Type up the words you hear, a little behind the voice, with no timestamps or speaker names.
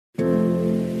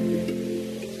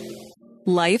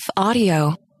Life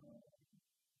Audio.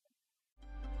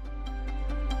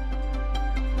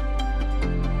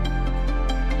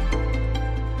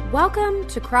 Welcome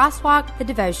to Crosswalk the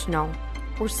Devotional.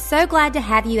 We're so glad to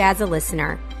have you as a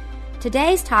listener.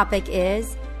 Today's topic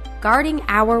is guarding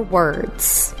our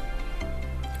words.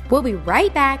 We'll be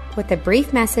right back with a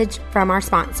brief message from our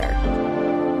sponsor.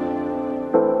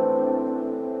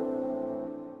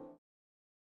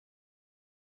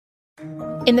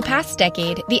 In the past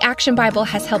decade, the Action Bible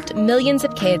has helped millions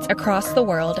of kids across the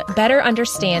world better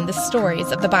understand the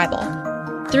stories of the Bible.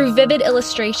 Through vivid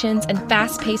illustrations and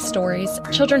fast-paced stories,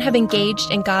 children have engaged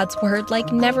in God's Word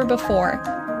like never before.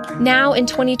 Now, in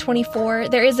 2024,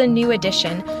 there is a new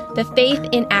edition, the Faith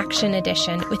in Action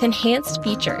Edition, with enhanced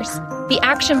features. The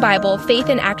Action Bible Faith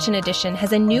in Action Edition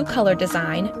has a new color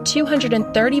design,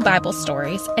 230 Bible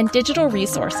stories, and digital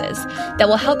resources that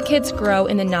will help kids grow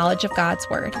in the knowledge of God's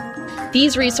Word.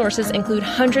 These resources include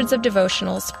hundreds of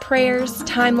devotionals, prayers,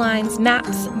 timelines,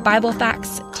 maps, Bible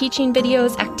facts, teaching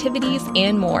videos, activities,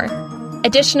 and more.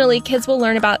 Additionally, kids will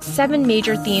learn about 7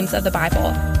 major themes of the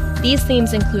Bible. These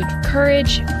themes include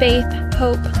courage, faith,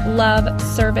 hope, love,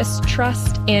 service,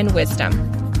 trust, and wisdom.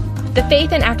 The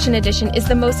Faith in Action Edition is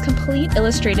the most complete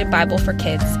illustrated Bible for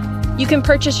kids. You can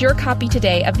purchase your copy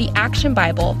today of the Action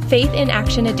Bible Faith in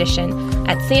Action Edition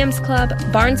at Sam's Club,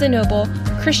 Barnes & Noble,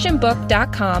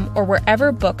 ChristianBook.com, or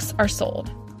wherever books are sold.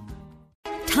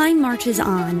 Time marches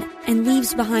on and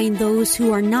leaves behind those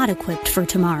who are not equipped for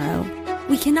tomorrow.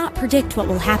 We cannot predict what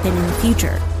will happen in the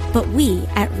future, but we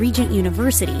at Regent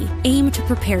University aim to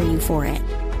prepare you for it.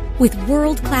 With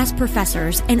world-class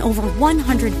professors and over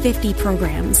 150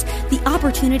 programs, the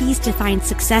opportunities to find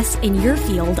success in your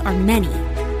field are many.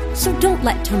 So don't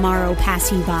let tomorrow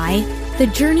pass you by. The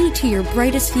journey to your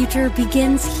brightest future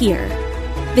begins here.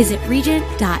 Visit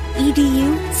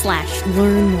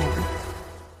regent.edu/learn more.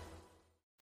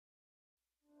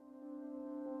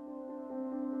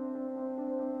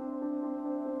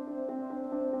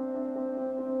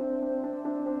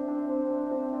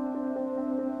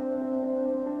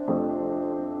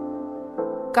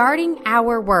 Guarding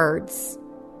Our Words.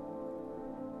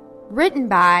 Written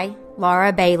by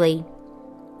Laura Bailey.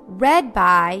 Read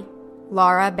by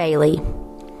Laura Bailey.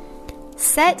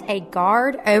 Set a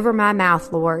guard over my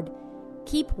mouth, Lord.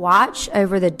 Keep watch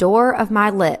over the door of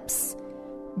my lips.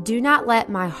 Do not let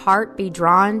my heart be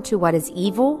drawn to what is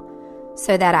evil,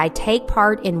 so that I take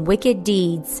part in wicked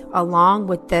deeds along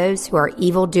with those who are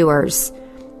evildoers.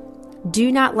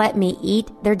 Do not let me eat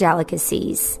their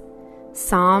delicacies.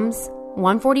 Psalms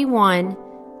 141,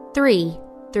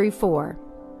 3-4.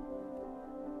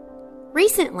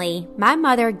 Recently, my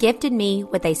mother gifted me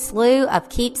with a slew of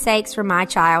keepsakes from my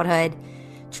childhood.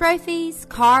 Trophies,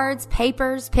 cards,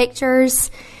 papers, pictures.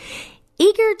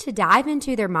 Eager to dive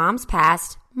into their mom's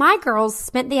past, my girls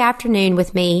spent the afternoon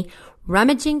with me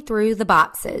rummaging through the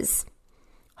boxes.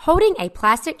 Holding a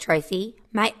plastic trophy,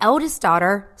 my eldest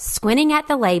daughter squinting at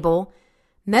the label,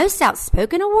 Most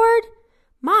Outspoken Award?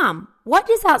 Mom, what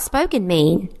does outspoken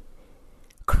mean?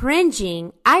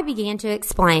 Cringing, I began to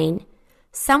explain.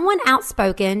 Someone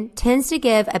outspoken tends to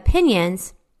give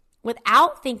opinions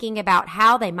without thinking about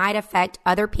how they might affect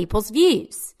other people's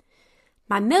views.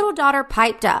 My middle daughter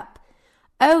piped up.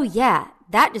 Oh yeah,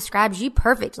 that describes you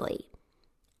perfectly.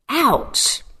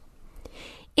 Ouch.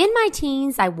 In my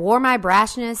teens, I wore my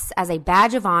brashness as a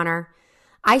badge of honor.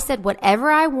 I said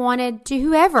whatever I wanted to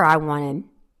whoever I wanted.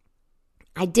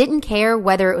 I didn't care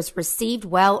whether it was received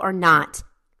well or not.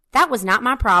 That was not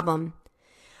my problem.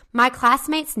 My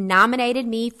classmates nominated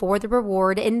me for the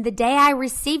reward, and the day I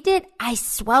received it, I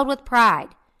swelled with pride.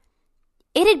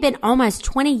 It had been almost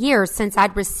 20 years since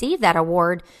I'd received that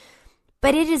award,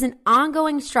 but it is an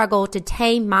ongoing struggle to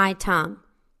tame my tongue,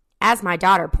 as my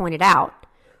daughter pointed out.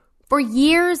 For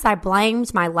years, I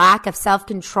blamed my lack of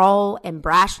self-control and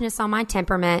brashness on my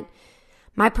temperament.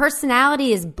 My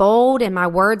personality is bold and my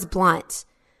words blunt.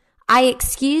 I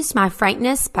excused my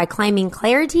frankness by claiming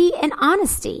clarity and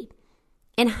honesty.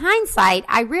 In hindsight,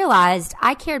 I realized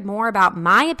I cared more about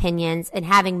my opinions and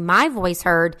having my voice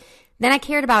heard than I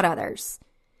cared about others.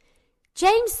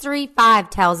 James 3:5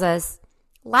 tells us,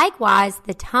 likewise,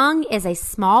 the tongue is a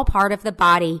small part of the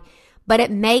body, but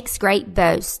it makes great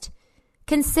boast.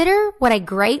 Consider what a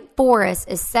great forest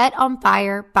is set on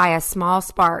fire by a small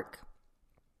spark.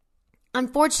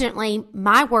 Unfortunately,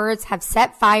 my words have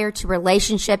set fire to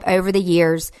relationship over the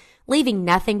years, leaving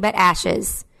nothing but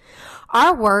ashes.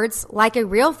 Our words, like a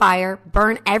real fire,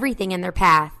 burn everything in their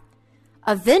path.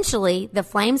 Eventually, the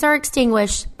flames are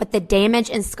extinguished, but the damage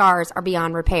and scars are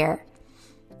beyond repair.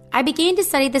 I began to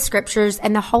study the scriptures,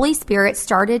 and the Holy Spirit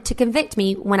started to convict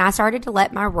me when I started to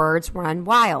let my words run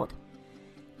wild.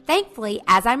 Thankfully,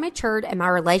 as I matured in my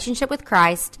relationship with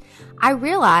Christ, I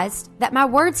realized that my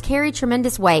words carry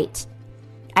tremendous weight.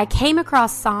 I came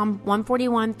across Psalm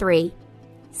 141:3.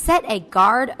 Set a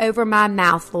guard over my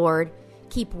mouth, Lord.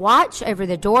 Keep watch over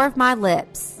the door of my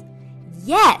lips.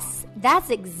 Yes, that's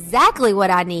exactly what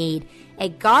I need. A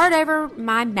guard over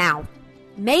my mouth.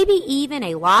 Maybe even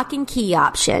a lock and key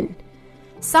option.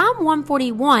 Psalm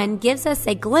 141 gives us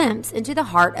a glimpse into the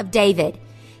heart of David.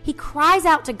 He cries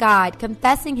out to God,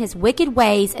 confessing his wicked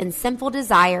ways and sinful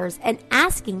desires and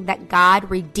asking that God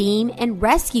redeem and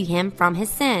rescue him from his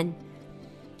sin.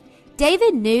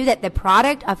 David knew that the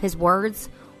product of his words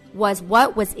was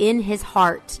what was in his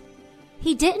heart.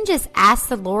 He didn't just ask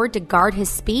the Lord to guard his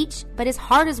speech, but his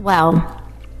heart as well.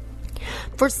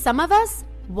 For some of us,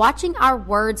 watching our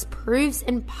words proves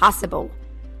impossible,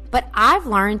 but I've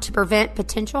learned to prevent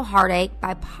potential heartache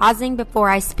by pausing before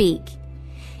I speak.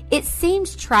 It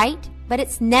seems trite, but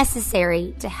it's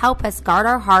necessary to help us guard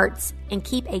our hearts and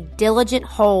keep a diligent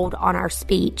hold on our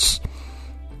speech.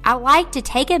 I like to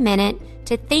take a minute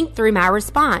to think through my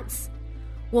response.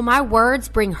 Will my words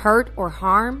bring hurt or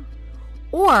harm?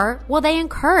 Or will they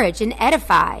encourage and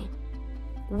edify?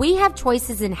 We have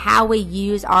choices in how we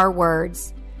use our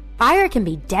words. Fire can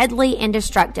be deadly and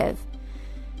destructive,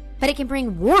 but it can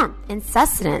bring warmth and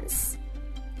sustenance.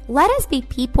 Let us be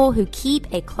people who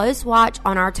keep a close watch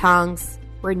on our tongues,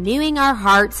 renewing our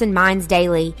hearts and minds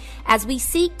daily as we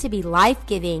seek to be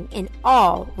life-giving in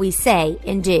all we say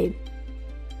and do.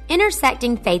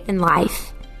 Intersecting faith and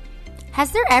life.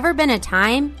 Has there ever been a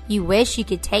time you wish you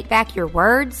could take back your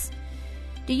words?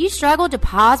 Do you struggle to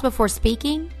pause before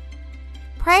speaking?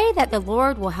 Pray that the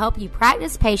Lord will help you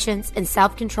practice patience and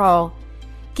self-control,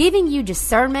 giving you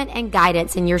discernment and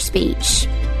guidance in your speech.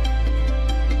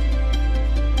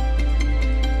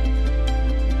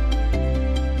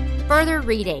 Further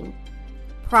reading.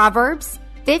 Proverbs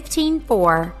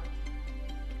 15:4,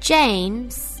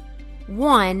 James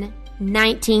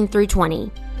 1:19 through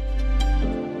 20.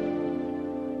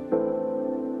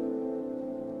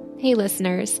 Hey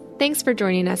listeners, thanks for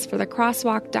joining us for the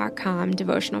Crosswalk.com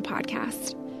devotional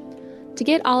podcast. To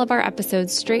get all of our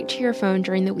episodes straight to your phone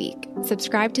during the week,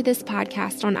 subscribe to this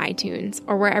podcast on iTunes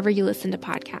or wherever you listen to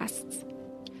podcasts.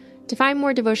 To find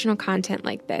more devotional content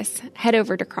like this, head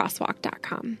over to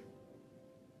Crosswalk.com.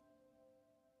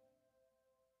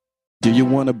 Do you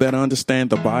want to better understand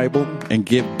the Bible and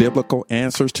give biblical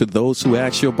answers to those who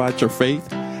ask you about your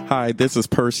faith? Hi, this is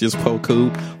Perseus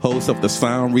Poku, host of the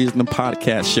Sound Reasoning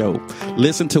Podcast Show.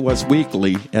 Listen to us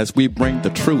weekly as we bring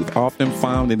the truth often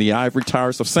found in the ivory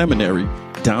towers of seminary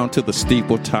down to the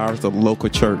steeple towers of the local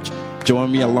church.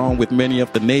 Join me along with many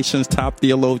of the nation's top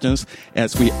theologians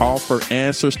as we offer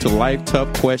answers to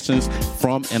life-tough questions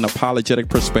from an apologetic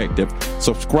perspective.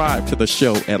 Subscribe to the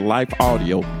show at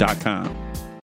lifeaudio.com.